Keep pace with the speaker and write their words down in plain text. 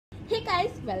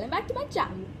welcome back to my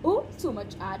channel. Oh, so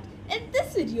much art. In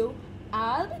this video,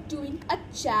 I'll be doing a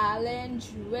challenge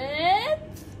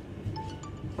with...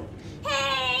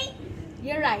 Hey!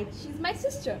 You're right, she's my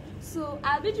sister. So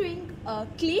I'll be doing a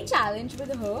clay challenge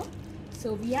with her.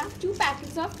 So we have 2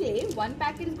 packets of clay. One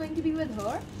packet is going to be with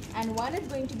her and one is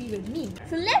going to be with me.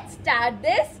 So let's start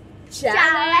this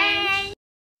challenge.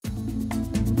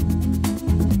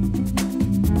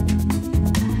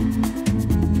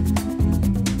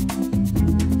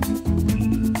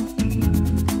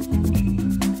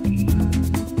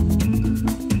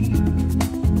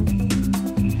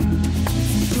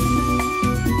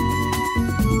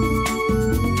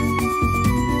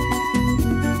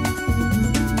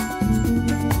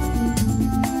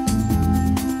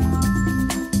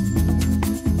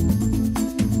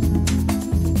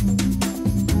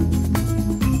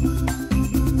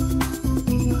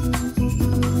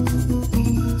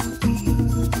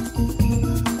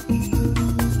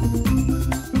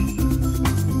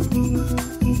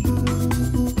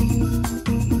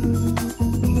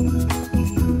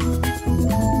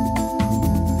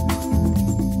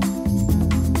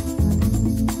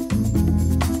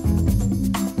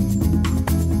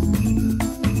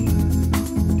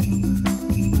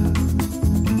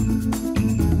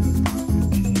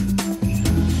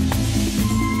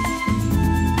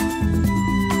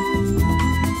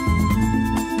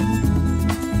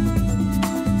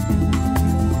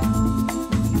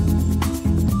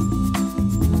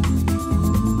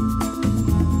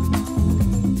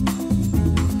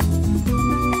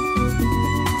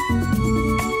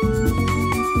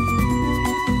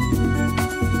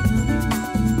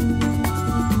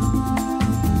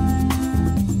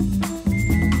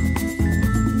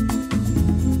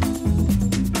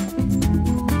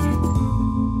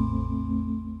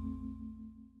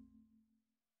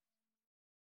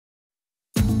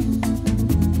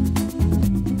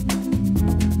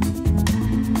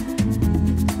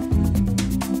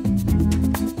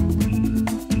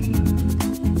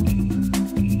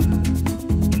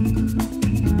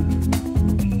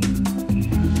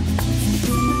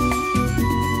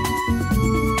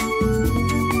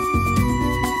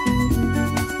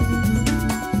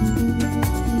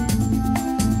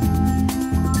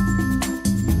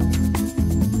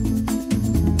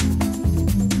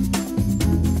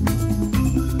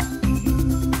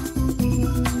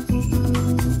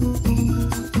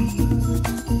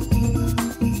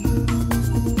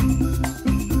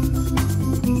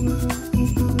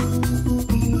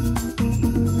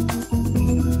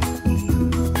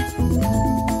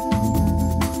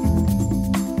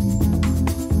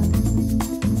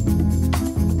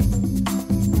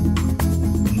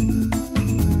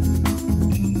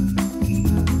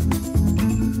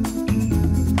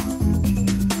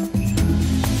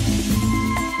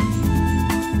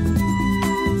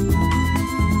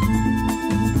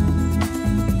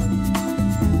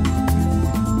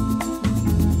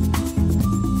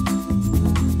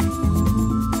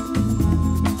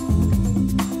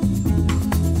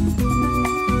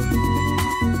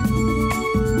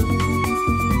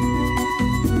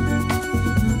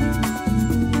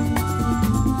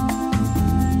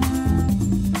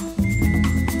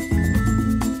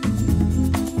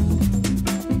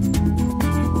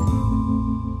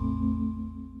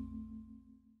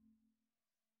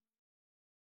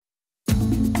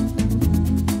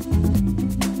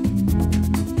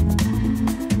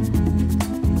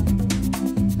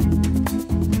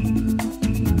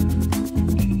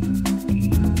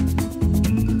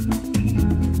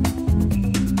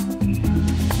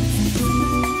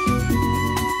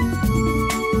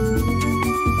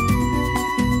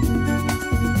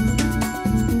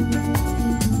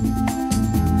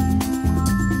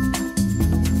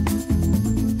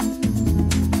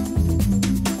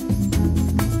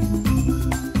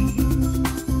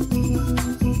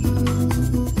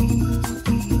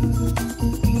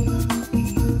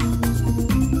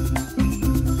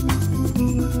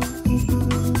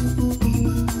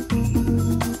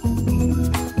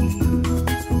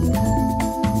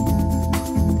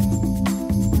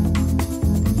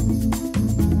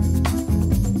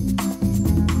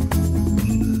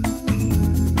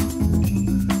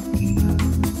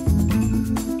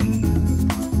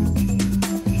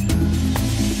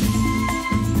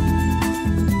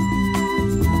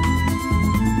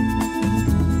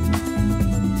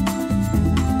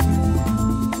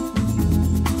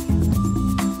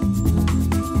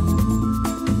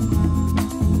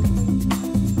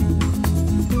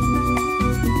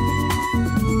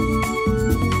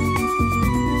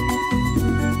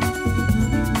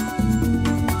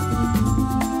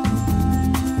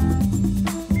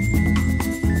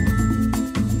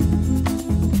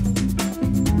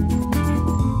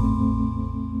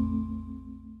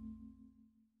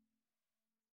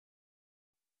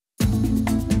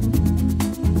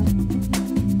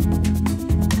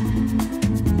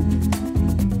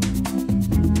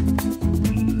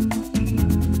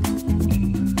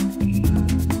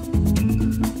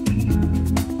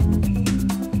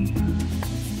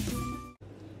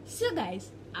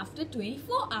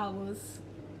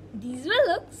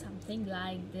 look something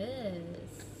like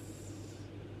this.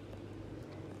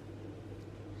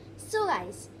 So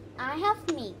guys, I have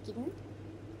making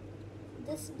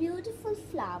this beautiful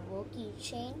flower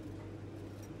keychain,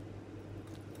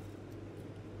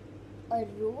 a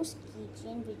rose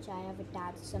keychain which I have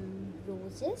attached some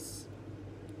roses,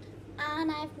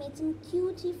 and I have made some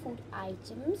cutie food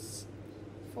items.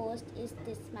 First is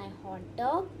this my hot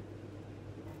dog,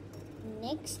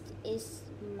 next is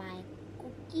my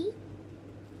cookie,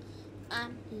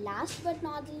 and last but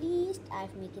not least I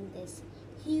have making this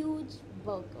huge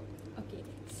burger. Okay,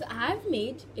 so I've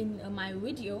made in my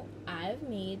video, I've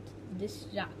made this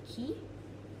Rakhi.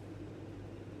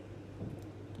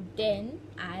 Then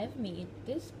I've made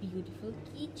this beautiful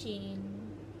keychain.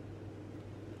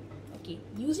 Okay,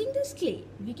 using this clay,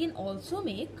 we can also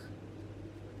make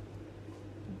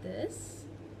this,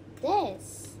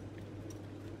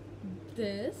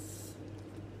 this,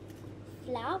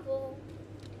 flower,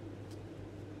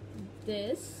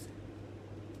 this,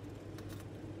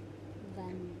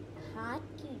 one heart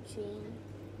keychain,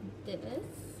 this,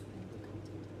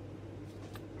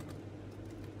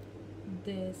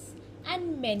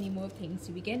 and many more things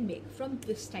we can make from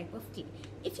this type of clay.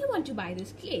 If you want to buy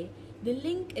this clay, the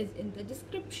link is in the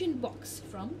description box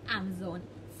from Amazon.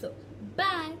 So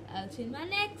bye, I'll see you in my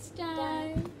next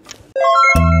time.